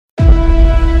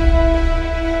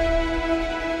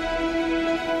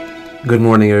Good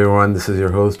morning, everyone. This is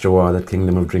your host, Jawad at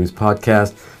Kingdom of Dreams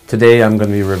podcast. Today, I'm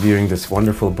going to be reviewing this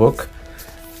wonderful book,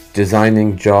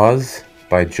 Designing Jaws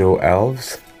by Joe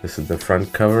Alves. This is the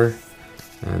front cover,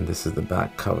 and this is the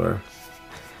back cover.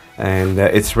 And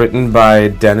it's written by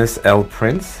Dennis L.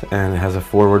 Prince, and it has a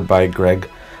foreword by Greg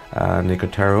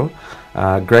Nicotero.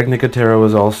 Greg Nicotero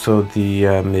is also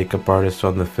the makeup artist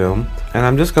on the film. And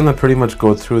I'm just going to pretty much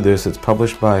go through this. It's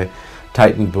published by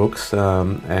Titan Books,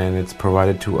 and it's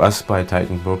provided to us by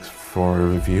Titan Books for a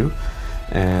review.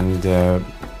 And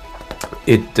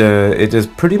it is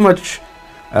pretty much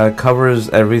covers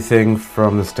everything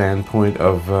from the standpoint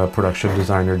of production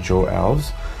designer Joe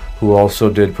Alves, who also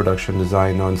did production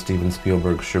design on Steven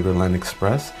Spielberg's Sugar Land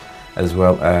Express, as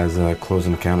well as Close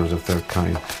Encounters of Third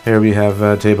Kind. Here we have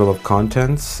a table of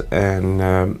contents and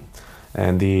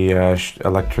the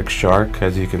electric shark,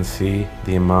 as you can see,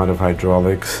 the amount of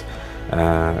hydraulics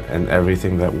and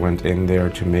everything that went in there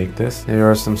to make this.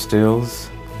 Here are some stills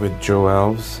with Joe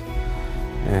Alves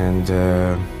and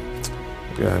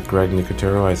Greg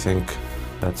Nicotero, I think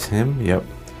that's him, yep.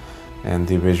 And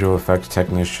the visual effects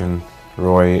technician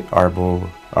Roy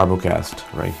Arbogast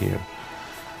right here.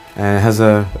 And it has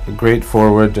a great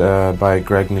foreword by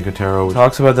Greg Nicotero. It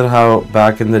talks about that how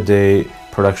back in the day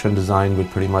production design would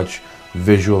pretty much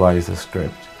visualize the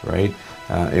script, right?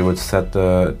 It would set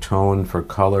the tone for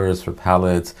colors, for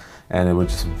palettes, and it would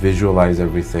just visualize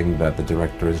everything that the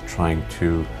director is trying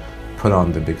to put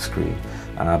on the big screen.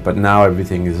 But now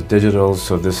everything is digital,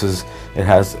 so it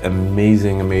has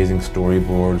amazing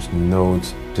storyboards,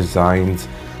 notes, designs,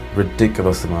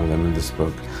 ridiculous amount of them in this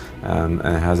book. And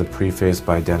it has a preface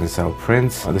by Dennis L.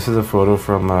 Prince. This is a photo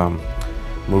from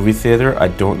movie theater. I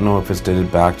don't know if it's dated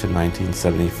back to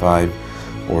 1975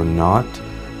 or not.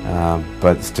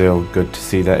 But still good to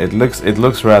see that it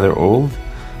looks rather old,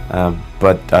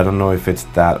 but I don't know if it's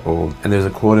that old. And there's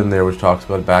a quote in there which talks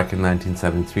about back in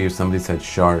 1973, if somebody said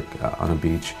shark on a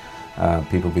beach,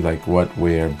 people would be like, what,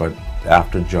 where? But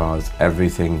after Jaws,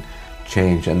 everything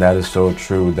changed, and that is so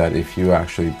true, that if you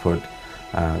actually put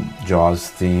Jaws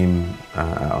theme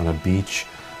on a beach,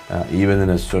 even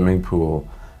in a swimming pool,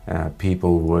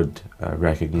 people would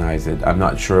recognize it. I'm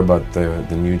not sure about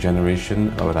the new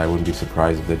generation, but I wouldn't be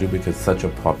surprised if they do, because it's such a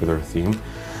popular theme.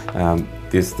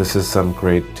 This is some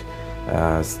great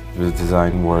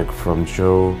design work from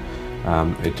Joe.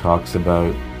 It talks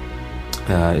about,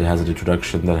 it has an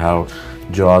introduction that how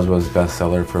Jaws was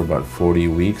bestseller for about 40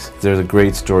 weeks. There's a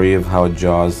great story of how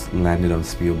Jaws landed on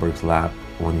Spielberg's lap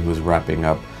when he was wrapping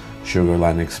up Sugar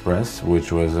Land Express,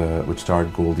 which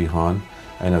starred Goldie Hawn,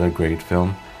 another great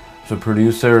film. So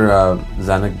producer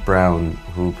Zanuck Brown,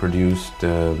 who produced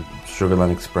Sugar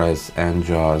Land Express and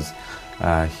Jaws,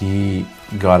 he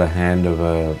got a hand on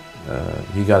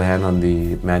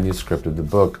the manuscript of the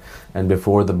book, and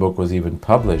before the book was even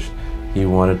published, he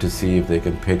wanted to see if they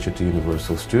could pitch it to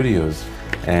Universal Studios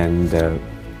and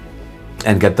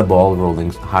get the ball rolling.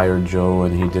 Hired Joe,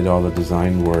 and he did all the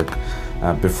design work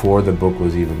before the book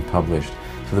was even published.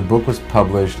 So the book was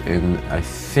published in, I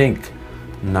think,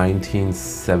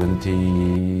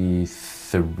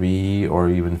 1973 or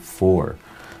even 4,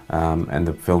 and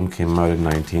the film came out in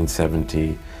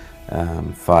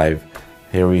 1975.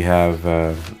 Here we have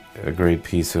a great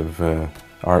piece of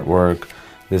artwork.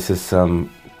 This is some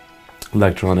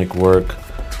electronic work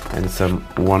and some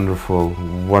wonderful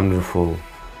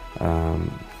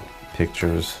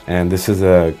pictures. And this is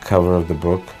a cover of the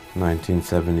book,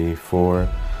 1974,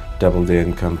 Doubleday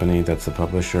and Company, that's the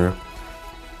publisher.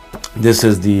 This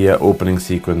is the opening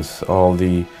sequence, all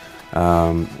the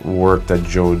work that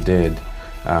Joe did,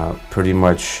 pretty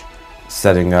much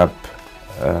setting up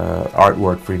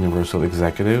artwork for Universal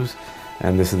executives.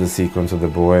 And this is the sequence of the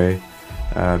boy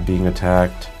being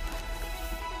attacked.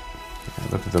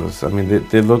 Look at those. I mean,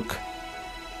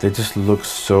 they just look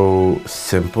so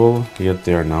simple, yet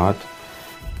they're not.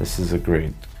 This is a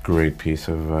great piece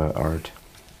of art.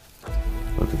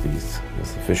 Look at these. This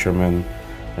is the fisherman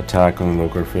attack on the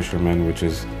local fishermen, which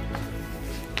is,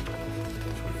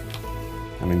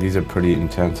 I mean, these are pretty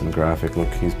intense and graphic.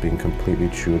 Look, he's being completely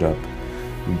chewed up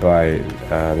by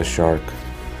the shark.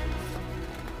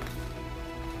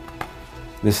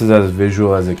 This is as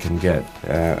visual as it can get,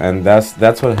 and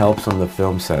that's what helps on the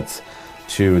film sets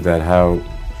too, that how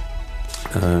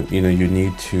you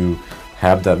need to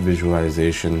have that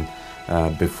visualization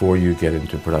before you get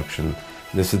into production.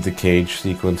 This is the cage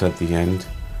sequence at the end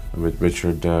with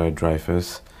Richard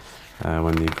Dreyfuss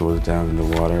when he goes down in the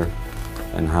water,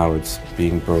 and how it's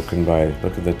being broken by,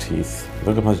 look at the teeth,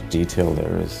 look how much detail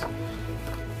there is.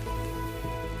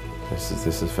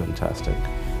 This is fantastic.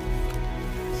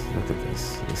 Look at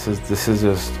this. This is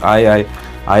just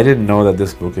I didn't know that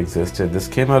this book existed. This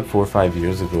came out 4 or 5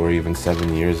 years ago, or even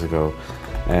 7 years ago,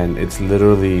 and it's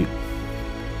literally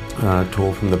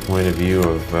told from the point of view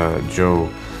of Joe.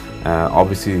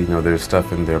 Obviously, you know, there's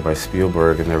stuff in there by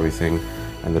Spielberg and everything,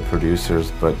 and the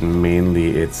producers, but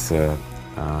mainly it's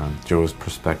Joe's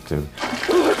perspective.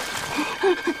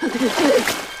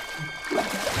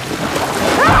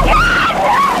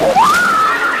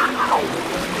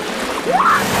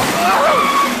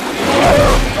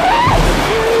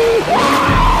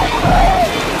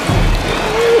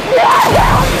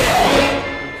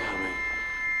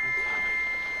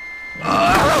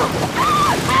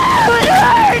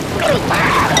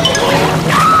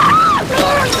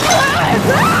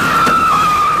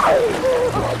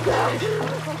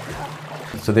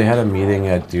 So they had a meeting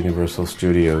at Universal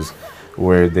Studios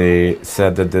where they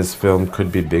said that this film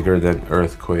could be bigger than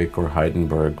Earthquake or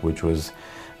Heidenberg, which was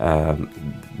some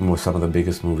of the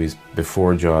biggest movies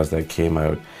before Jaws that came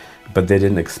out, but they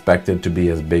didn't expect it to be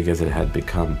as big as it had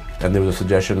become. And there was a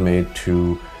suggestion made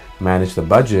to manage the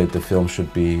budget. The film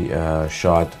should be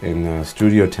shot in a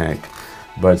studio tank,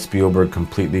 but Spielberg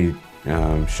completely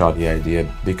shot the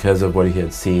idea because of what he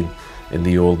had seen in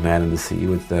The Old Man and the Sea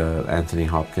with Anthony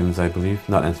Hopkins, I believe.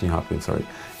 Not Anthony Hopkins, sorry.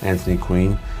 Anthony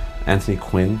Quinn.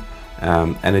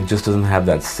 And it just doesn't have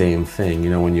that same thing. You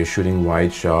know, when you're shooting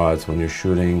wide shots, when you're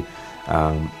shooting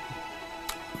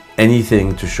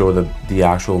anything to show the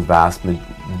actual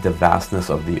vastness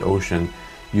of the ocean,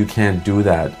 you can't do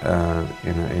that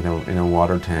in a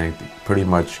water tank. Pretty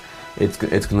much, it's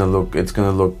gonna look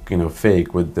you know,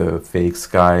 fake, with the fake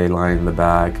skyline in the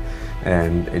back,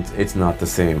 and it's not the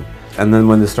same. And then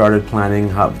when they started planning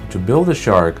how to build a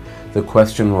shark, the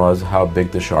question was how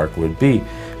big the shark would be.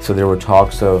 So there were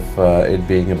talks of it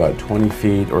being about 20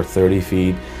 feet or 30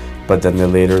 feet, but then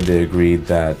later they agreed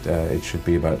that it should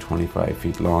be about 25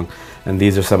 feet long. And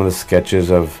these are some of the sketches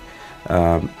of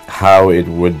how it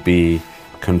would be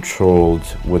controlled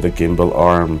with a gimbal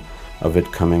arm of it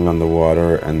coming on the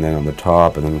water and then on the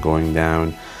top and then going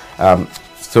down.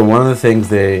 So one of the things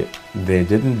they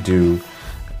didn't do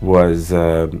was,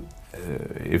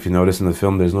 if you notice in the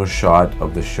film, there's no shot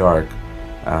of the shark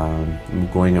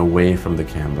going away from the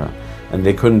camera, and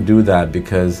they couldn't do that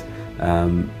because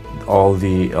all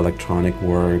the electronic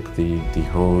work, the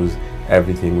hose,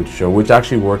 everything would show, which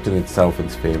actually worked in itself in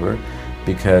its favor,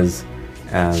 because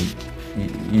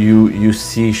you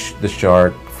see the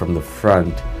shark from the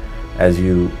front. As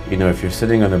you know, if you're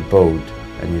sitting on a boat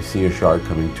and you see a shark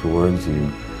coming towards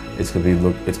you, it's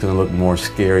gonna look more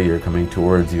scarier coming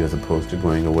towards you as opposed to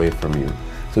going away from you.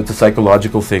 So it's a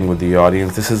psychological thing with the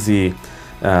audience. This is the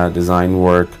design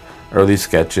work. Early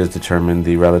sketches determined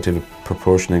the relative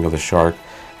proportioning of the shark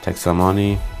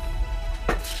taxonomy.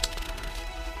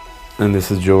 And this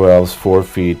is Joe Alves'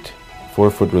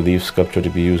 4-foot relief sculpture to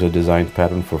be used as a design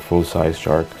pattern for full-size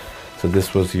shark. So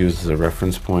this was used as a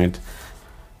reference point.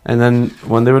 And then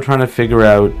when they were trying to figure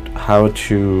out how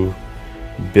to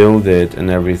build it and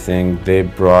everything, they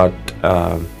brought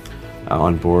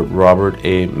on board Robert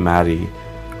A. Matty.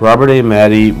 Robert A.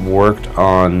 Matty worked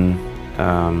on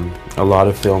a lot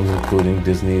of films, including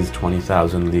Disney's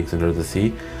 20,000 Leagues Under the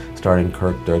Sea, starring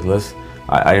Kirk Douglas.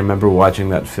 I remember watching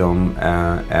that film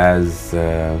as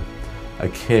a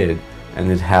kid, and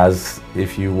it has,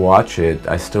 if you watch it,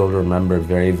 I still remember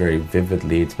very, very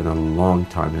vividly. It's been a long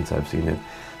time since I've seen it.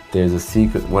 There's a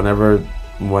secret, whenever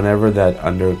that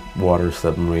underwater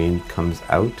submarine comes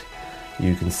out,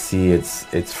 you can see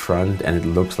its front, and it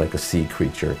looks like a sea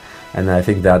creature. And I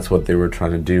think that's what they were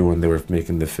trying to do when they were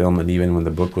making the film, and even when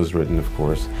the book was written, of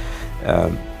course.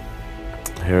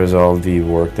 Here's all the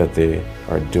work that they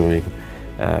are doing,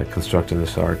 constructing the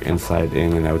shark inside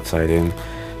in and outside in.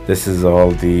 This is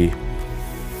all the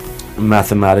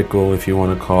mathematical, if you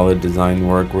want to call it, design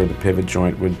work, where the pivot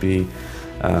joint would be,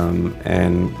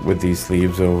 and with these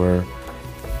sleeves over.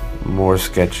 More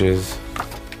sketches.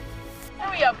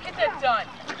 Hurry up, get that done.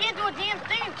 You can't do a damn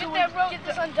thing until get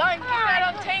this undone. Get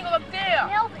that untangled up there.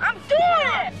 I'm doing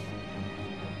it!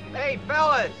 Hey,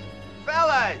 fellas!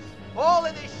 All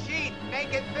in this sheet,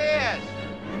 make it fast!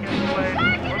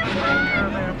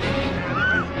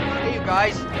 Hey, you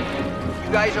guys.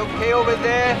 You guys okay over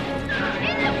there?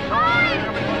 In the fire!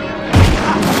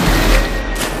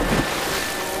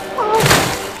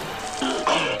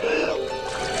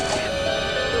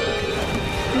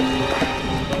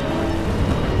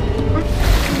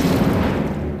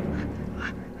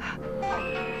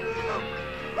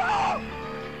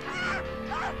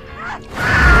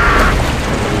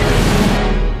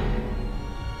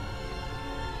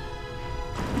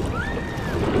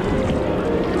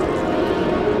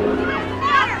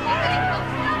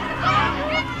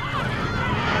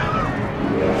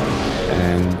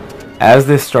 as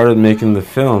they started making the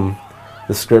film,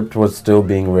 the script was still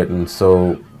being written.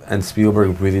 And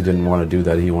Spielberg really didn't want to do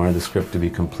that. He wanted the script to be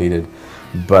completed.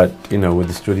 But, with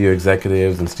the studio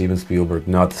executives and Steven Spielberg,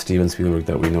 not the Steven Spielberg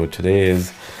that we know today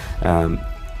is,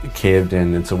 caved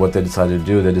in. And so what they decided to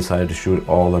do, they decided to shoot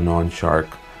all the non-shark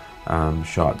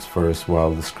shots first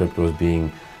while the script was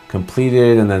being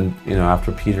completed. And then,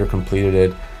 after Peter completed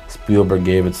it, Spielberg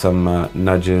gave it some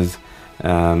nudges.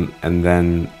 And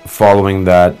then following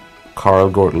that, Carl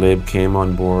Gottlieb came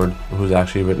on board, who's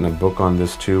actually written a book on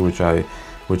this too, which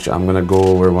I'm going to go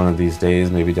over one of these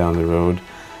days, maybe down the road.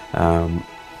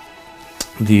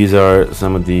 These are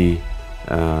some of the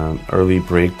early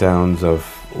breakdowns of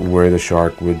where the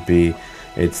shark would be.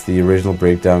 It's the original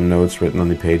breakdown notes written on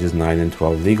the pages 9 and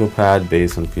 12 legal pad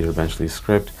based on Peter Benchley's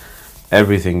script.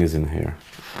 Everything is in here.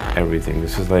 Everything.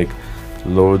 This is like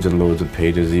loads and loads of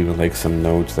pages, even like some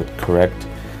notes that correct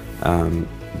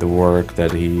the work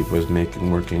that he was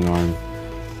working on.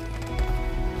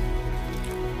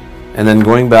 And then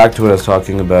going back to what I was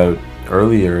talking about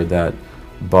earlier, that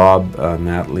Bob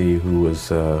Matley, who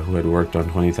had worked on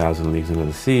 20,000 Leagues Under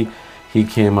the Sea, he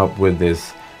came up with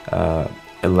this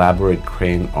elaborate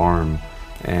crane arm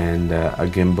and a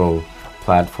gimbal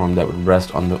platform that would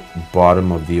rest on the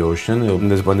bottom of the ocean.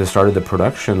 When they started the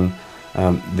production,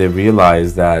 they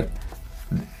realized that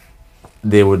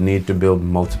they would need to build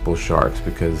multiple sharks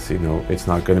because it's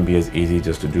not going to be as easy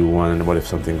just to do one, and what if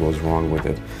something goes wrong with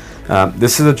it.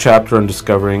 This is a chapter on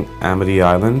discovering Amity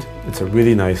Island. It's a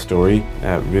really nice story,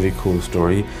 really cool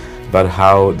story about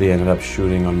how they ended up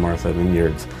shooting on Martha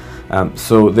Vineyards.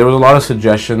 So there was a lot of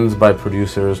suggestions by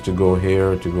producers to go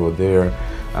here, to go there,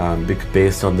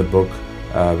 based on the book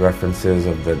references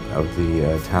of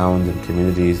the towns and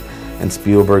communities, and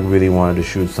Spielberg really wanted to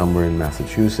shoot somewhere in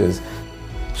Massachusetts.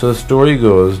 So the story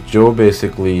goes, Joe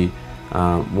basically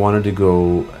wanted to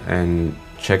go and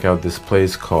check out this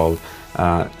place called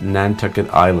Nantucket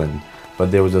Island,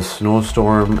 but there was a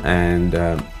snowstorm and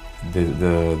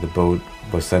the boat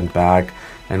was sent back,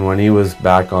 and when he was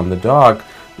back on the dock,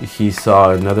 he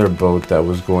saw another boat that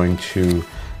was going to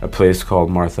a place called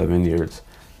Martha Vineyards,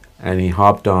 and he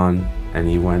hopped on and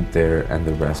he went there, and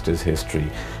the rest is history.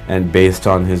 And based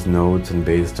on his notes and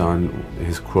based on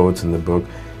his quotes in the book,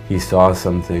 he saw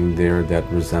something there that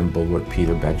resembled what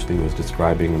Peter Benchley was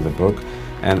describing in the book.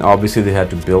 And obviously they had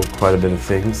to build quite a bit of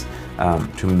things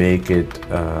to make it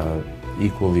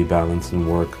equally balanced and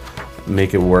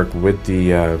make it work with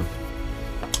the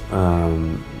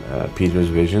Peter's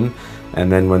vision. And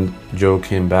then when Joe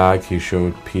came back, he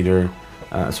showed Spielberg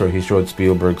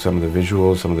some of the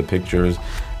visuals, some of the pictures,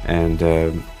 and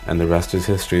the rest is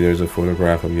history. There's a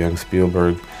photograph of young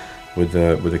Spielberg with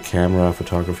a camera,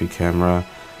 photography camera.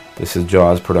 This is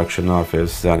Jaws production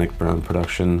office, Zanuck Brown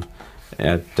production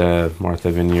at Martha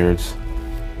Vineyards.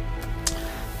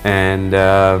 And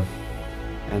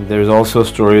there's also a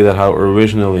story that how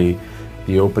originally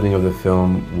the opening of the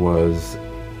film was,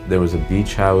 there was a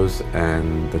beach house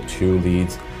and the two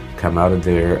leads come out of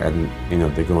there and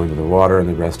they go into the water, and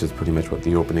the rest is pretty much what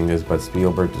the opening is. But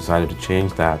Spielberg decided to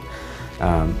change that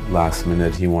last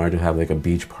minute. He wanted to have like a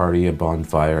beach party, a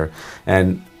bonfire.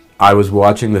 And I was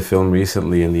watching the film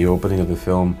recently, and the opening of the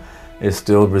film, it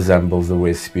still resembles the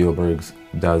way Spielberg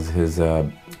does his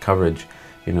coverage.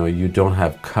 You don't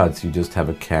have cuts, you just have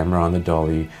a camera on the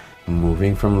dolly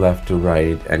moving from left to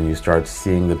right, and you start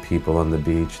seeing the people on the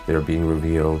beach, they're being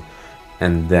revealed,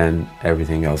 and then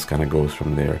everything else kind of goes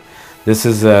from there. This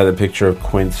is the picture of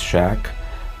Quint's shack.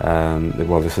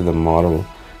 Well, this is the model,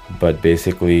 but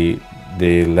basically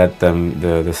they let them,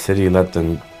 the city let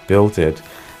them build it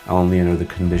only under the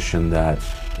condition that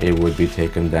it would be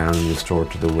taken down and restored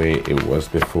to the way it was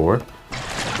before.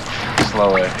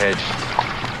 Slow ahead.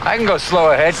 I can go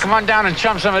slow ahead. Come on down and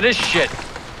chum some of this shit.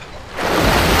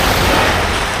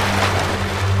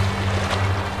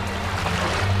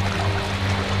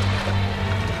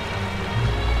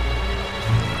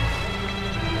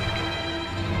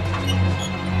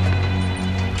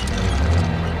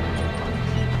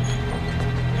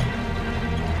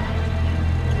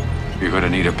 You're gonna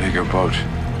need a bigger boat.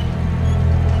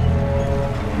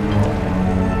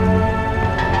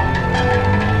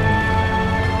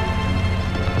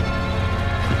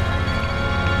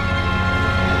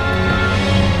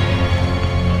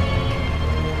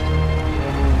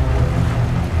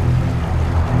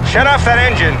 Shut off that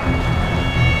engine.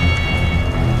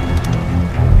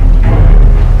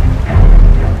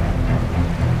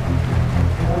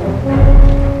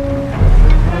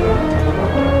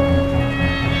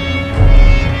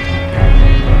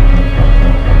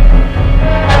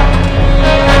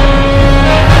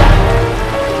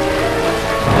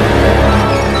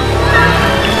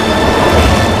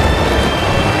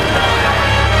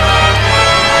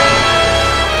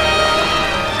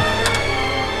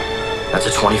 That's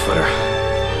a 20-footer.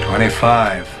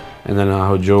 25. And then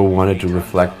how Joe wanted to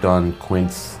reflect on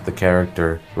Quint's, the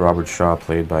character, Robert Shaw,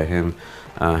 played by him,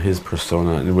 his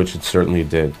persona, in which it certainly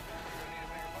did.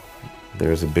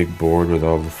 There's a big board with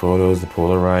all the photos, the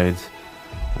Polaroids.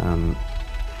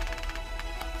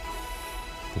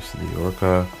 This is the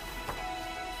Orca.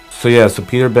 So yeah, so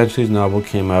Peter Benchley's novel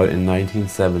came out in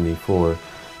 1974,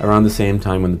 around the same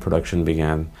time when the production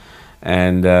began.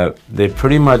 And they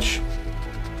pretty much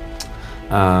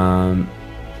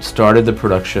started the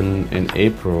production in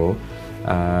April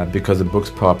because of the book's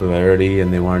popularity,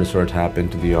 and they wanted to sort of tap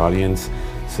into the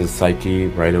audience's psyche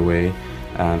right away.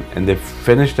 And they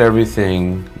finished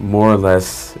everything more or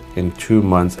less in 2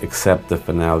 months, except the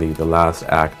finale, the last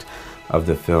act of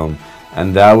the film.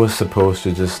 And that was supposed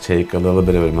to just take a little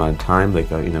bit of an amount of time,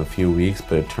 like a few weeks,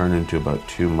 but it turned into about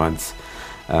 2 months.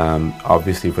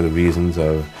 Obviously, for the reasons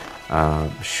of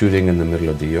shooting in the middle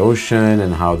of the ocean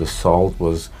and how the salt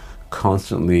was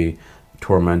constantly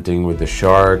tormenting with the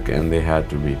shark, and they had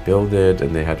to rebuild it,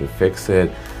 and they had to fix it,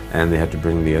 and they had to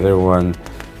bring the other one.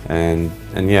 And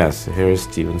yes, here's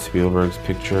Steven Spielberg's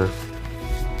picture.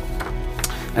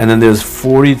 And then there's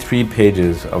 43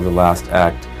 pages of the last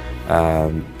act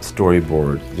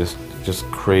storyboard, just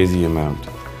crazy amount.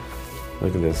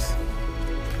 Look at this.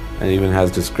 And it even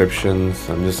has descriptions.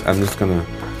 I'm just gonna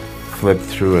flip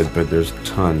through it, but there's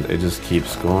tons. It just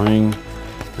keeps going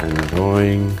and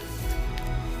going.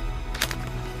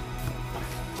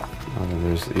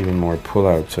 There's even more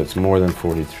pull-out, so it's more than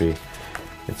 43.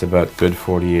 It's about good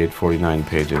 48, 49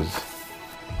 pages.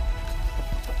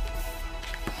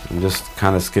 I'm just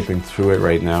kind of skipping through it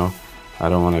right now. I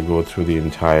don't want to go through the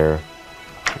entire.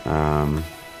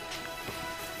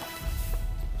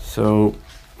 So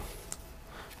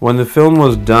when the film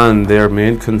was done, their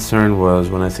main concern was,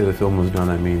 when I say the film was done,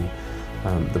 I mean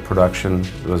the production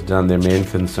was done. Their main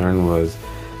concern was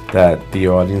that the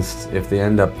audience, if they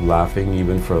end up laughing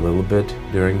even for a little bit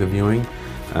during the viewing,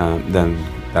 then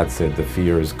that's it, the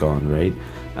fear is gone, right?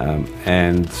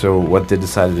 And so what they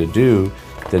decided to do,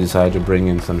 they decided to bring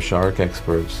in some shark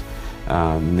experts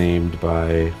named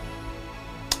by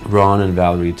Ron and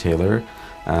Valerie Taylor,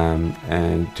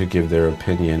 and to give their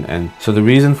opinion. And so the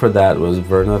reason for that was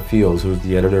Verna Fields, who's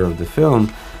the editor of the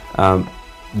film,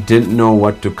 didn't know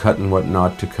what to cut and what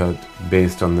not to cut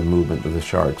based on the movement of the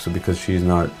shark. So because she's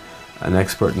not an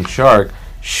expert in shark,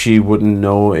 she wouldn't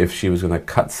know if she was going to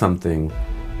cut something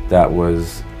that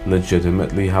was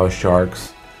legitimately how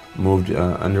sharks moved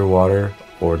underwater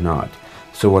or not.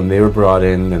 So when they were brought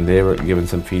in, and they were given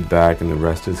some feedback, and the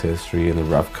rest is history, and the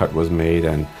rough cut was made,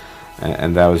 and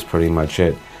that was pretty much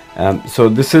it. So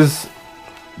this is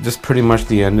just pretty much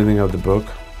the ending of the book.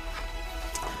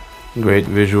 Great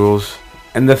visuals.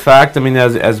 And the fact, I mean,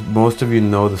 as most of you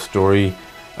know, the story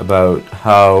about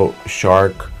how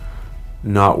shark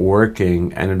not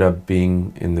working ended up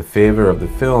being in the favor of the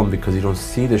film, because you don't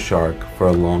see the shark for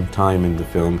a long time in the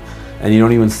film, and you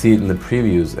don't even see it in the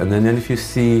previews. And then if you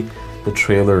see the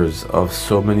trailers of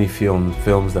so many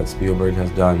films that Spielberg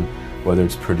has done, whether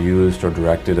it's produced or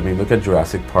directed, I mean, look at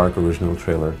Jurassic Park original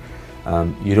trailer.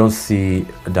 You don't see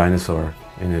a dinosaur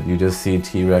in it. You just see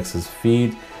T-Rex's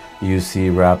feet, you see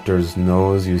Raptor's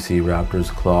nose, you see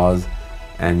Raptor's claws,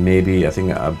 and maybe, I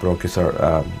think, a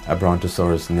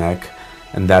Brontosaurus neck,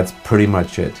 and that's pretty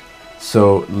much it.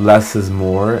 So less is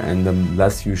more, and the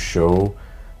less you show,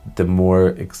 the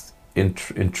more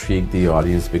intrigued the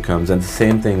audience becomes. And the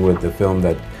same thing with the film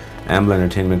that Amblin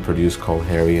Entertainment produced called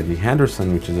Harry and the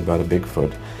Henderson, which is about a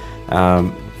Bigfoot.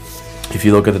 If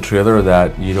you look at the trailer of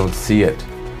that, you don't see it.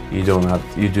 You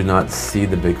do not see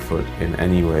the Bigfoot in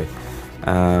any way.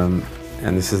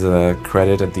 And this is a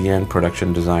credit at the end.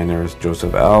 Production designers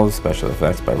Joseph Alves, special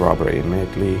effects by Robert A.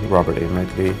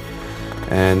 Medley.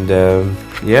 And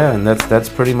yeah, and that's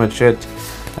pretty much it.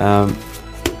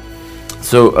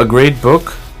 So a great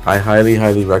book. I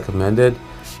highly recommend it.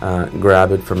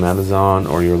 Grab it from Amazon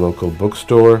or your local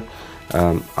bookstore.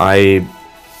 I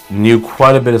knew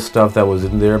quite a bit of stuff that was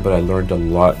in there, but I learned a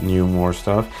lot more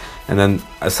stuff. And then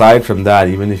aside from that,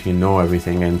 even if you know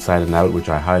everything inside and out, which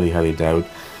I highly doubt,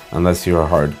 unless you're a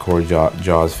hardcore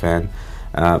Jaws fan,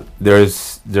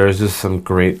 there's just some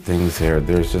great things here.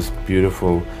 There's just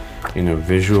beautiful,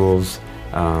 visuals,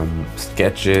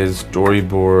 sketches,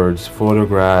 storyboards,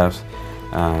 photographs,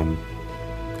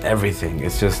 everything.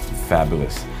 It's just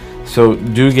fabulous. So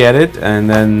do get it, and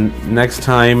then next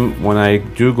time when I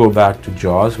do go back to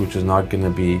Jaws, which is not going to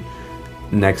be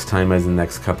next time as the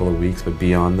next couple of weeks, but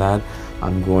beyond that,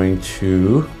 I'm going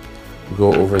to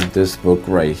go over this book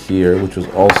right here, which was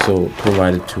also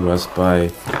provided to us by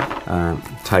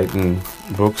Titan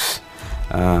Books.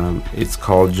 It's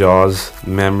called Jaws: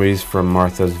 Memories from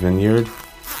Martha's Vineyard.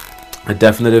 A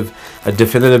definitive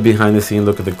behind-the-scene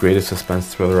look at the greatest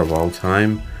suspense thriller of all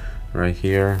time, right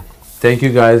here. Thank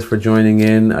you guys for joining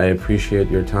in. I appreciate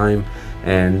your time,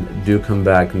 and do come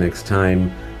back next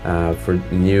time for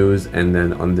news. And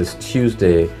then on this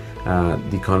Tuesday,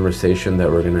 the conversation that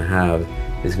we're going to have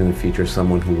is going to feature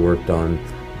someone who worked on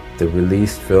the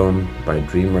released film by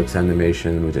DreamWorks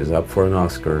Animation, which is up for an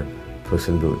Oscar, Puss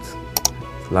in Boots.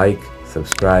 Like,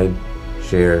 subscribe,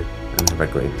 share, and have a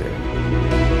great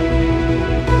day.